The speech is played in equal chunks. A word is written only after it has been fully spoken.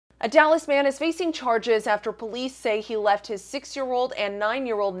A Dallas man is facing charges after police say he left his 6-year-old and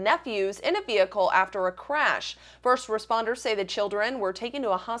 9-year-old nephews in a vehicle after a crash. First responders say the children were taken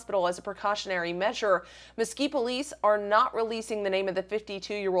to a hospital as a precautionary measure. Mesquite police are not releasing the name of the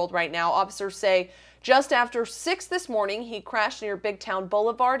 52-year-old right now. Officers say just after 6 this morning, he crashed near Big Town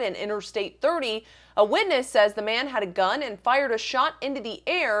Boulevard and Interstate 30. A witness says the man had a gun and fired a shot into the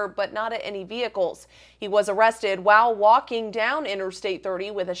air, but not at any vehicles. He was arrested while walking down Interstate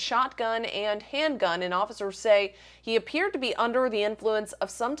 30 with a shotgun and handgun, and officers say he appeared to be under the influence of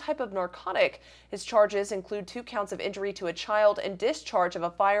some type of narcotic. His charges include 2 counts of injury to a child and discharge of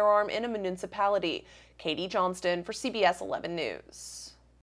a firearm in a municipality. Katie Johnston for CBS 11 News.